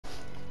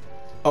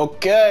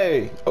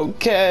Okay,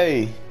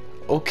 okay,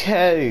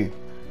 okay.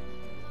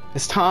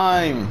 It's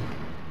time.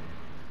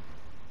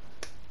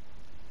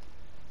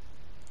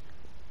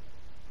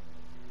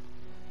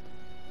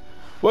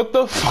 What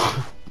the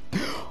fuck?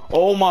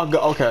 Oh my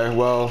god. Okay,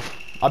 well,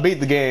 I beat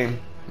the game,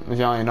 if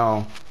y'all ain't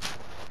know.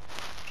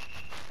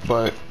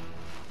 But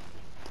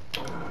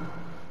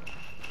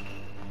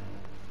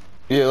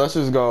yeah, let's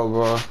just go,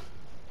 bro.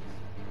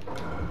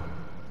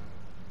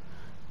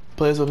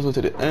 Play this episode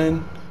to the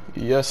end.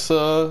 Yes,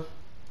 sir.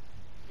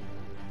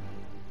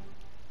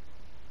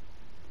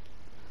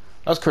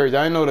 That's crazy.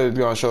 I didn't know that it's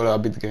gonna show that I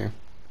beat the game.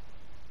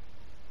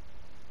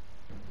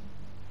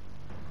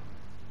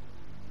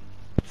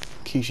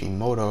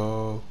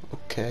 Kishimoto.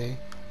 Okay.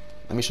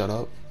 Let me shut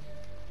up.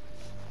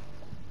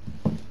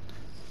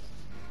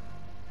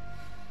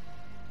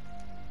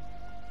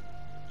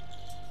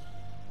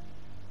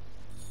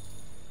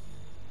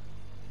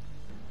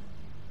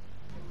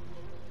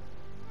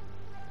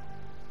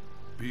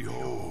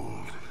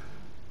 Behold,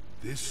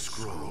 this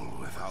scroll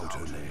without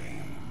a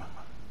name.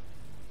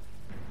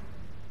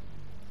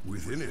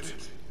 Within it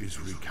is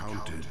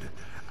recounted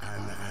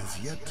an as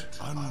yet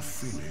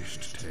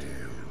unfinished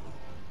tale.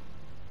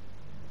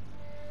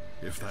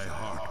 If thy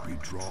heart be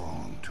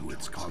drawn to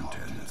its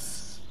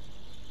contents,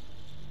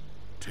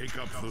 take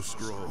up the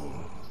scroll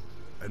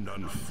and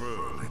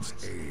unfurl its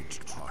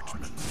aged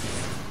parchment.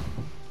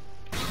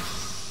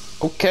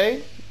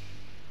 Okay.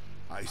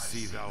 I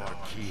see thou art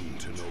keen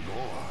to know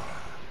more.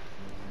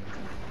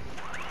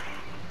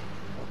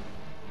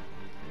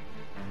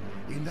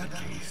 In that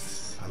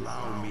case,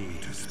 allow me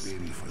to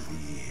spin for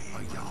thee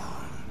a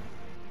yarn.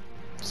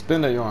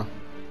 Spin that yarn.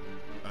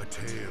 A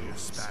tale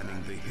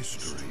spanning the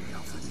history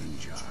of the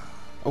ninja.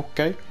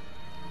 Okay.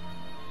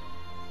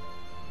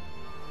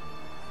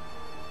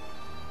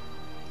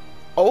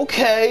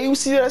 Okay, you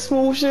see that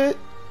smooth shit?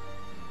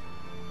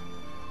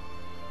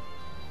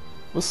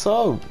 What's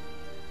up?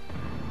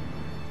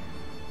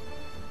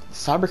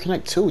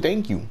 CyberConnect 2,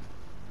 thank you.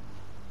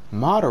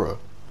 Madara.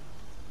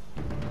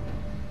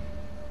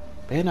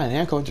 Bandai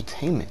Namco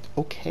Entertainment,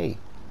 okay.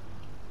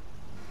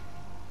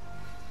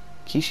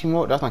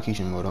 Kishimoto, that's not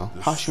Kishimoto.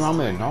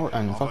 Hashirama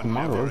and fucking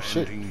Madara, oh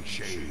shit.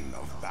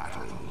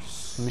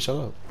 Let me shut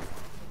up.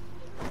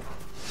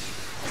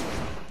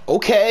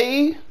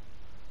 Okay.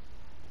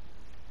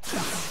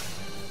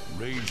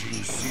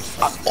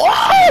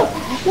 Oh!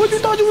 What you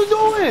thought you was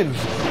doing?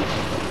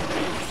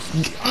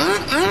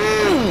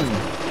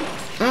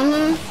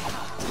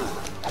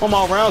 Come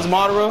on, rounds,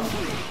 Madara.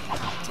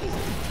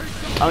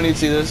 I don't need to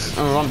see this.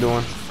 I don't know what I'm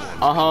doing.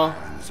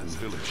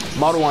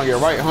 Madara wanna get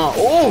right, huh?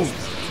 Oh!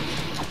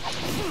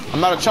 I'm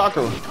not a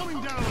chakra.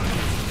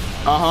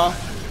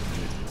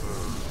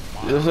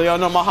 Just so y'all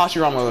know my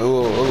Hashirama.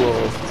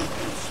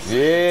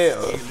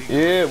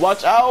 Yeah,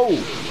 watch out.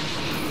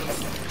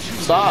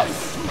 Stop.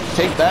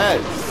 Take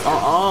that.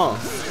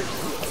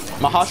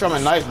 My Hashirama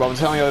nice, bro. I'm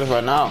telling you this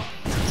right now.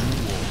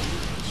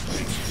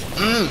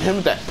 Him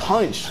with that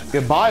punch.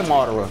 Goodbye,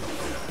 Madara.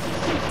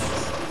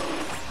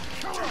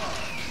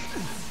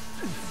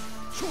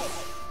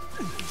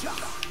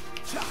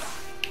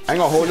 I ain't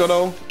gonna hold you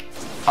though.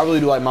 I really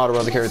do like Madara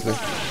as a character.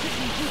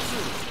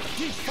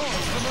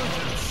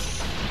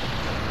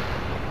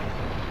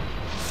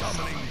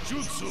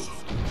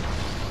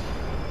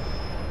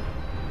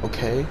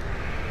 Okay.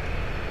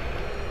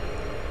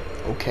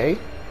 Okay.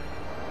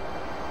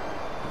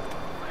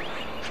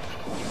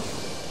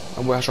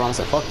 I'm trying to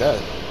say, fuck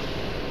that.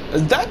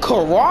 Is that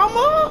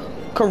Kurama?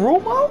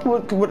 Kuruma?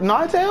 With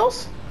Nine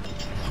Tails?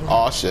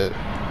 Oh shit.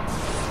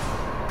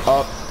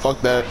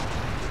 Fuck that.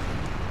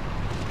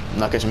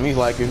 Not catching me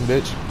lacking,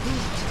 bitch.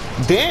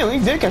 Damn, he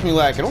did catch me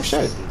lacking. Oh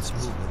shit.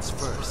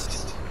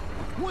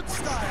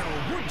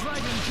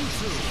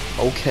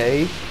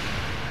 Okay.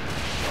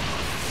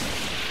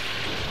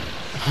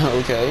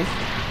 Okay.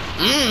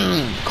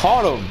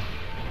 Caught him.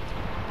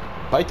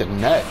 Bite the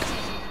neck.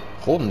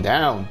 Hold him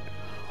down.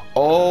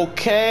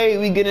 Okay,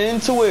 we get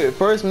into it.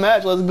 First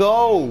match, let's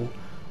go.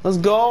 Let's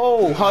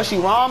go.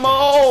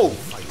 Hashirama.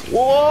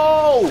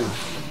 Whoa.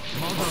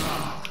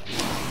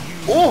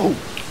 Ooh.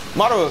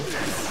 Madara,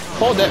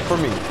 hold that for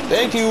me.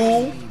 Thank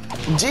you.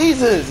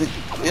 Jesus.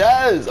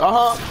 Yes.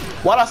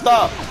 Why'd I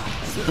stop?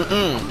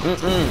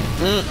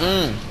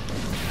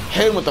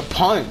 Hit him with the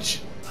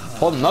punch.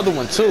 Hold another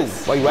one too.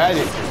 While you at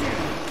it.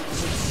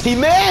 He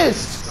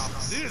missed.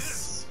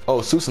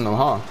 Oh, Susanoo,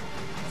 huh?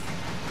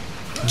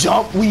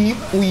 Jump, weave.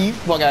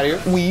 Fuck out of here.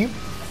 Weave.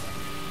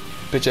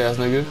 Bitch ass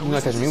nigga. You're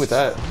not catching me with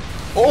that.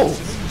 Oh.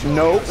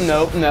 No.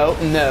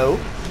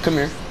 Come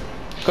here.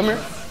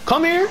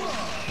 Come here.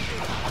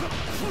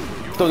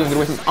 Don't get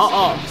away from me.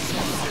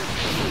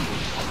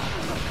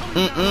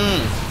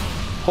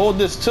 Hold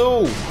this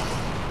too.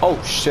 Oh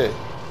shit.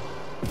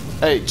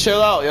 Hey,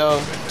 chill out, yo.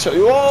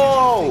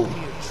 Whoa!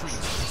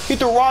 He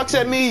threw rocks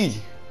at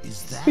me.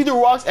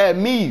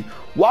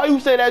 Why you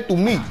say that to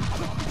me?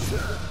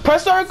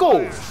 Press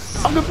circle.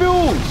 I'm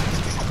confused.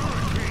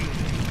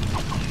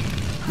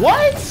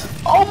 What?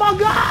 Oh my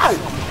god!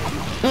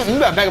 You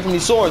gotta back up from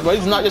these swords, but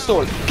these are not your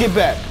swords. Get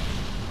back.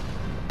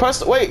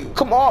 Press. Wait,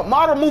 come on,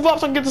 Madara, move up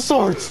so I can get the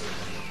swords.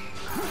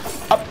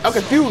 I'm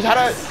confused. How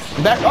to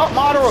back up,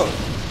 Madara?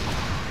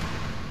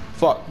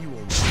 Fuck.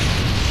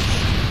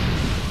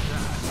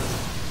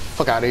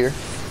 Fuck out of here.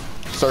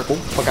 Circle.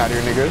 Fuck out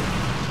of here,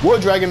 nigga.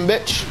 Wood dragon,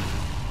 bitch.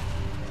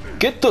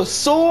 Get the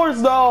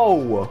swords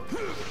though.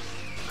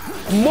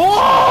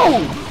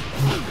 Move!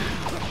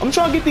 I'm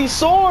trying to get these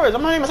swords.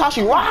 My name is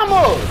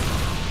Hashirama.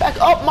 Back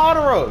up,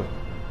 Madara.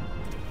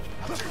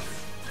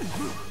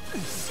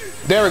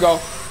 There we go.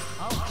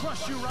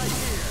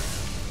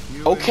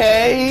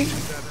 Okay.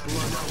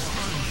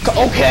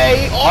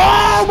 Okay.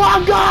 Oh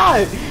my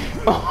god.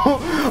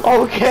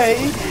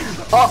 Okay.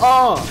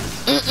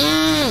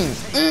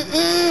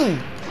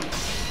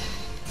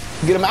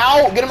 Get him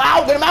out. Get him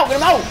out. Get him out. Get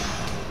him out.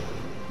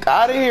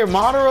 Out of here,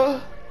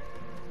 Madara.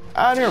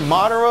 Out of here,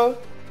 Madara.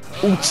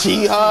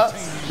 Uchiha.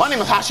 My name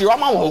is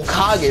Hashirama. I'm a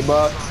Hokage,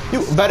 bro.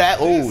 You better at.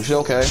 Oh, shit,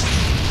 okay.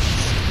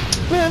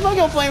 Man, fuck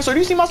your flame sword. Do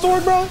you see my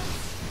sword, bro?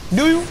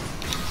 Do you?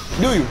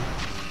 Do you?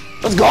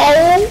 Let's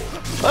go.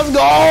 Let's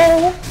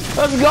go.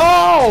 Let's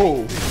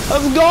go.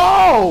 Let's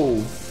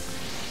go.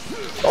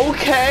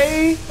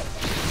 Okay.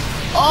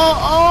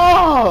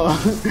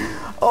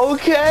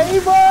 Okay,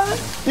 bro.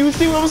 You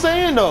see what I'm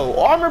saying, though?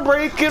 Armor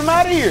break. Get him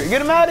out of here.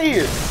 Get him out of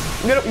here.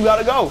 Get him. You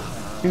gotta go.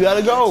 You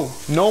gotta go.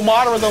 No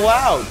Madara's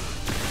allowed.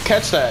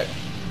 Catch that.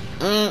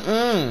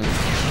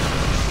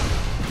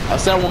 I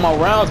said I want my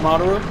rounds,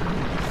 Madara.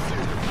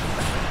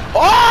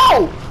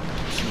 Oh!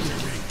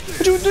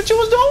 What you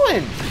was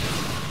doing?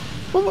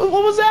 What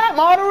was that,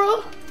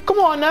 Madara? Come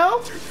on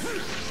now.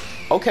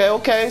 Okay,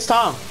 okay, it's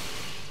time.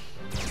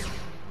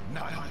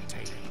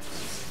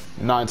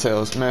 Nine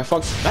Tails, man,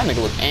 fuck, that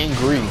nigga look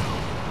angry.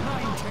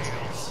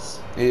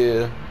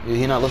 Yeah,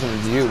 he not listening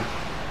to you.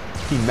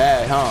 He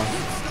mad, huh?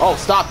 Oh,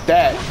 stop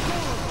that.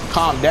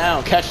 Calm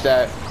down, catch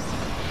that.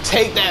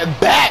 Take that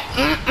back.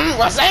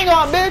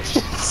 Rasengan,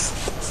 bitch.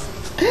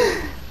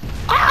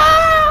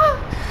 Ah!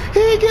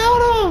 He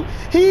killed him.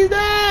 He's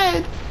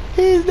dead.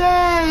 He's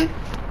dead.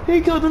 He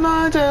killed the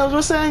Nine Tails.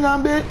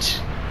 Rasengan, bitch.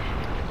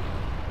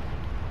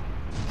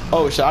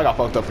 Oh shit, I got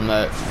fucked up from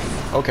that.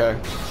 Okay.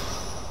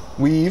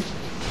 Weave.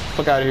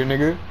 Fuck out of here,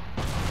 nigga.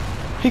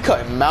 He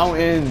cutting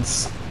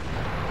mountains.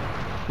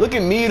 Look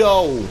at me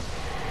though.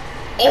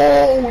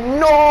 Oh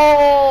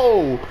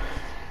no!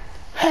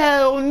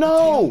 Hell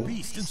no!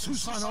 In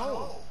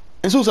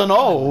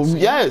Susanoo,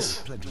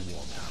 yes.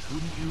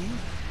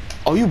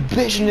 Oh, you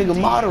bitch nigga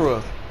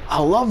Madara. I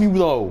love you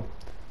though.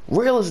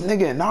 Realest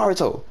nigga in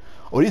Naruto.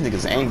 Oh, these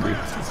niggas angry.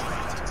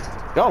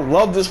 Y'all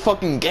love this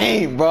fucking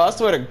game, bro. I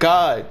swear to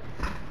God.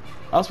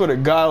 I swear to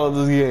God I love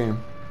this game.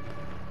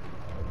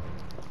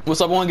 What's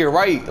up? I wanna get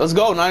right. Let's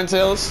go, Nine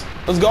Tails.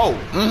 Let's go.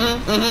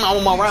 I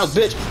want my rounds,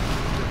 bitch.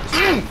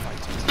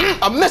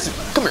 I'm missing.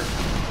 Come here.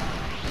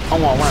 I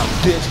want my rounds,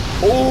 bitch.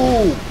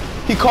 Oh,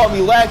 he caught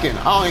me lacking.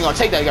 I don't even gonna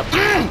take that.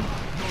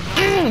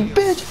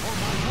 Bitch.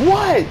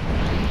 What?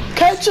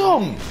 Catch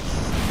him.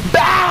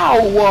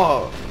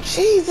 Bow.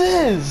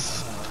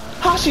 Jesus.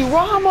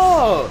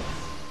 Hashirama.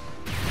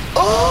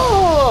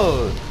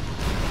 Oh.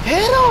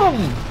 Hit him.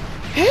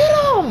 Hit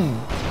him.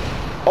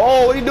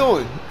 Oh, what are you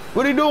doing?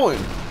 What are you doing?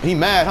 He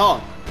mad, huh?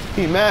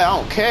 He mad. I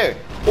don't care.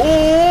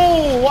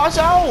 Oh, watch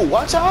out.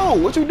 Watch out.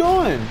 What you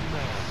doing?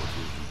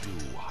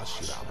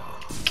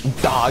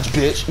 Dodge,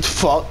 bitch.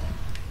 Fuck.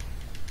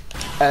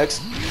 X.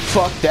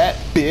 Fuck that,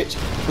 bitch.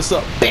 What's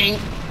up? Bing.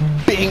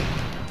 Bing.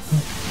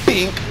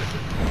 Bing.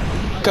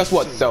 Guess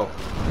what, though?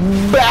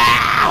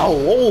 Bow.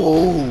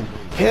 Oh.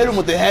 Hit him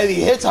with the heavy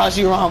hits,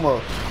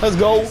 Hashirama. Let's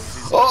go.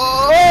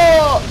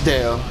 Oh.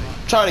 Damn.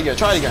 Try it again.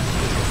 Try it again.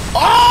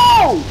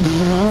 Oh.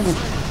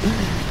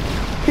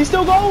 He's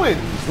still going.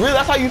 Really?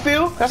 That's how you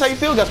feel? That's how you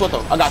feel? Guess what,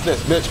 though? I got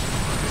this, bitch.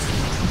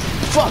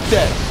 Fuck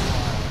that.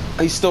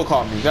 He still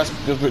caught me. That's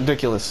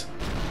ridiculous.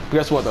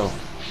 Guess what though?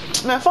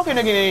 Man, fucking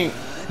nigga ain't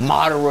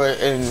Madara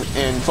and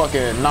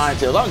fucking Nine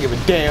Tails. I don't give a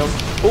damn.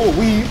 Oh,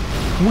 weave.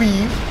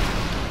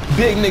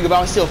 Big nigga, but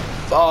I'm still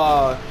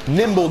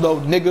nimble though,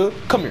 nigga.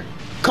 Come here,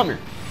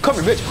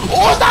 bitch.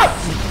 Oh,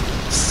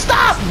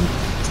 stop!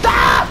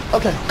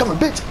 Okay, come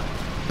here, bitch.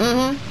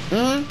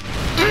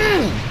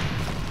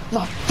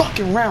 My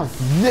fucking round,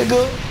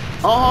 nigga.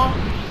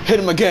 Hit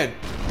him again.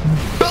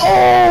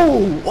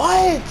 Oh,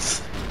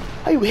 what?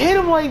 How you hit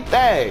him like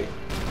that?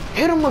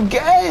 Hit him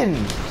again.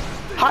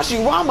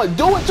 Hashirama,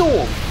 do it to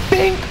him.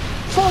 Bink.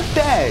 Fuck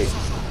that.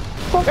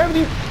 Fuck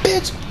everything.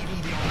 Bitch.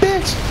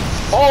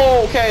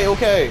 Oh,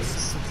 okay.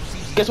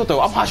 Guess what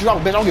though? I'm Hashirama,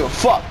 bitch. I don't give a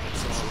fuck.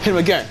 Hit him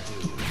again.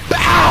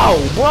 Bow,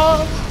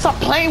 bruh. Stop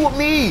playing with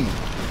me.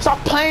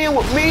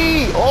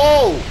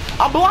 Oh,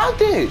 I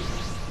blocked it.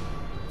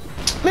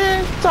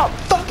 Man, stop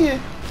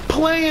fucking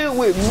playing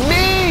with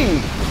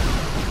me.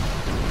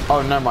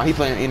 Oh, never mind.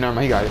 Never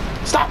mind. He got it.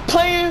 Stop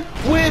playing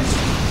with.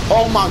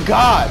 Oh my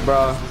God,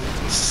 bro.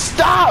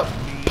 Stop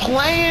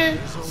playing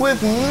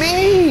with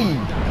me.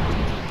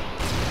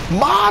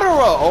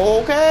 Madara.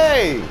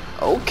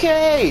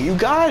 Okay. You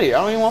got it. I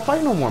don't even want to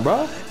fight no more,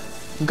 bro.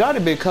 You got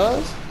it, big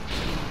cuz.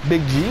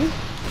 Big G.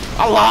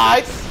 I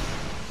lied.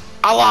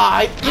 I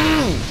lied.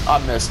 I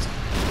missed.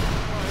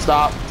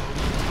 Stop.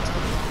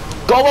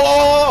 Go, go,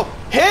 go, go.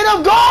 Hit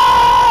him,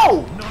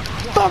 go!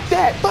 Fuck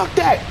that, fuck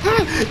that.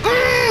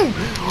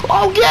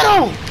 Oh, get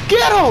him,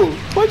 get him.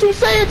 What you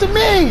saying to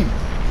me?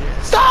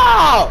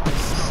 Stop.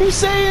 You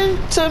saying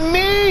to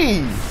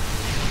me?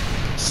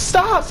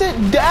 Stop, sit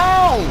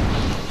down.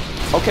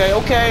 Okay,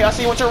 okay, I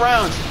see what your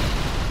rounds.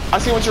 I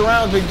see what your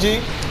rounds, Big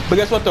G. But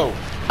guess what though?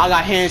 I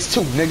got hands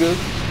too, nigga.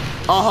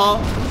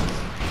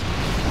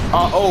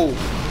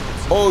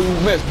 Oh, you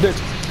missed, bitch.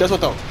 Guess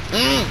what though?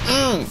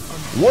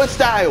 What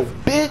style,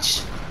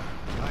 bitch?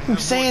 You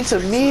saying to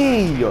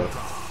me?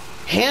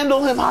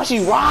 Handle him,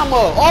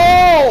 Hashirama.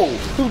 Oh,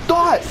 you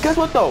thought? Guess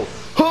what though?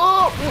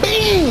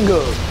 Bing!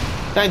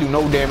 That ain't do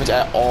no damage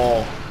at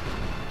all.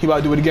 He about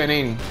to do it again,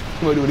 ain't he?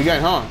 He about to do it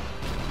again, huh?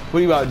 What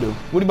you about to do?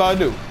 What you about to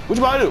do? What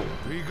you about to do?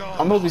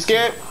 I'm supposed to be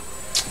scared?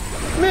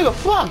 Nigga,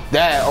 fuck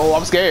that. Oh,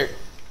 I'm scared.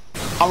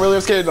 I'm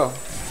really scared though.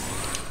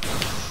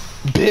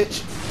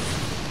 Bitch.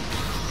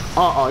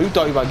 You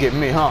thought you about to get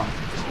me, huh?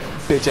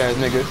 Bitch ass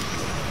nigga.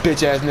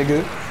 Bitch ass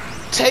nigga.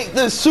 Take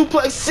this,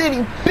 Suplex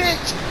City,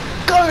 bitch.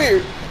 Come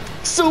here.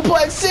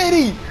 Suplex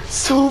City.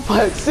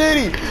 Suplex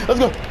City. Let's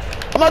go.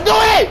 I'm not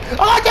doing it.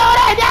 I'm not doing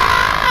it.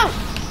 No!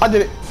 I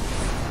did it.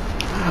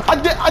 I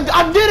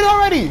did it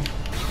already.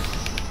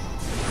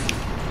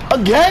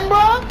 Again,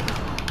 bro?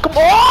 Come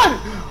on!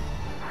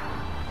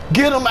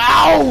 Get him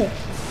out!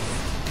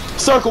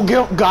 Circle,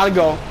 get him. Gotta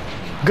go.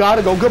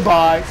 Gotta go.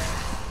 Goodbye.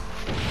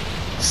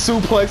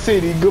 Suplex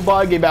City.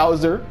 Goodbye, Game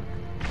Bowser.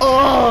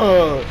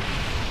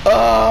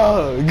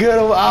 Get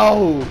him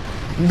out.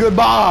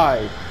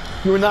 Goodbye.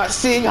 You're not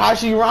seeing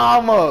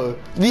Hashirama,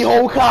 the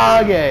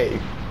Hokage.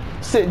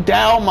 Sit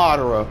down,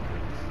 Madara.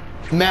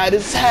 Mad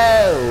as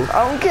hell.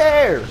 I don't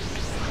care.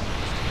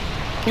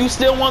 You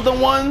still want the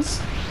ones?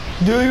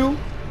 Do you?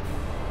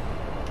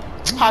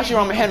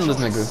 Hashirama, handle this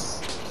nigga.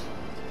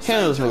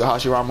 Handle this nigga,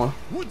 Hashirama.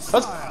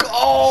 Let's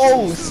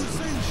go!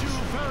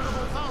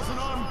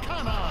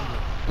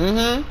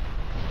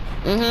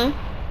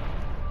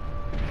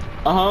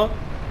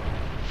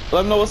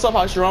 Let them know what's up,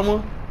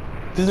 Hashirama.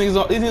 These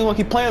niggas wanna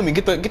keep playing with me.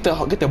 Get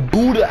the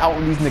Buddha out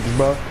on these niggas,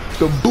 bro.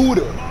 The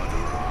Buddha.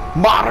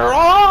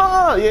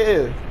 Madara!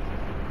 Yeah.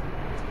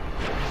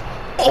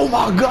 Oh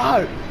my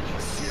god.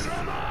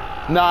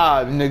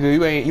 Nah, nigga,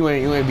 you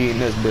ain't beating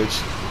this,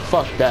 bitch.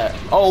 Fuck that.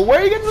 Oh, where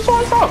are you getting this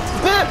one from?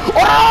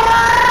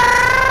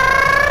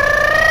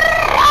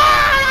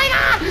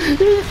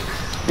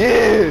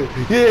 Yeah.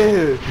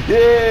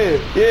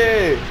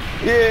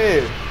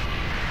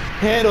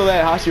 Handle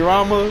that,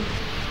 Hashirama.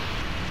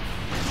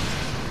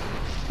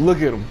 Look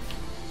at him.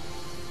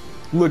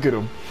 Look at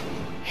him.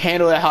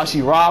 Handle that,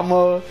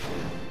 Hashirama.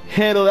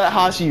 Handle that,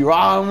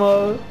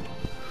 Hashirama.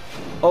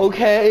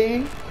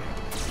 Okay.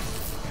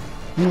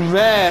 You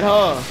mad,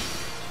 huh?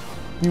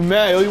 You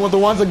mad? Oh, you want the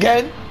ones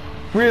again?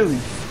 Really?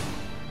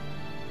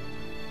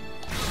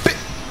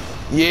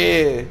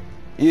 Yeah.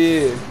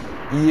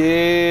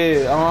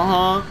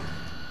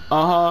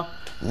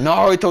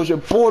 Naruto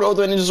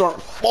Shippuden and Ninja Storm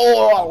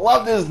 4. I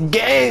love this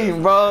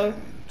game, bro.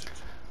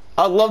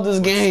 I love this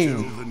game.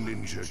 Still the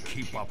ninja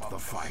keep up the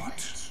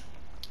fight.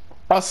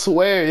 I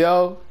swear,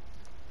 yo.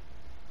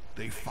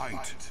 They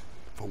fight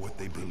for what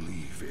they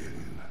believe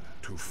in,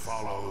 to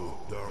follow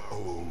their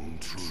own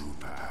true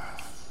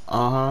path.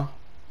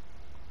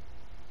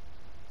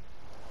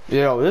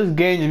 Yo, this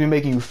game just be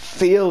making you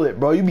feel it,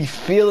 bro. You be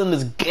feeling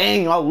this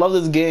game. I love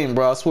this game,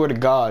 bro. I swear to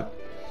God.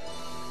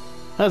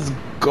 Let's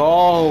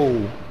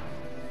go.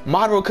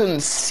 Madara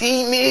couldn't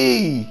see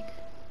me.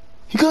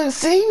 He couldn't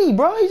see me,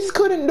 bro. He just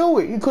couldn't do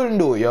it. He couldn't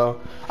do it, yo.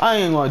 I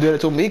ain't gonna do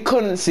that to him. He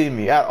couldn't see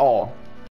me at all.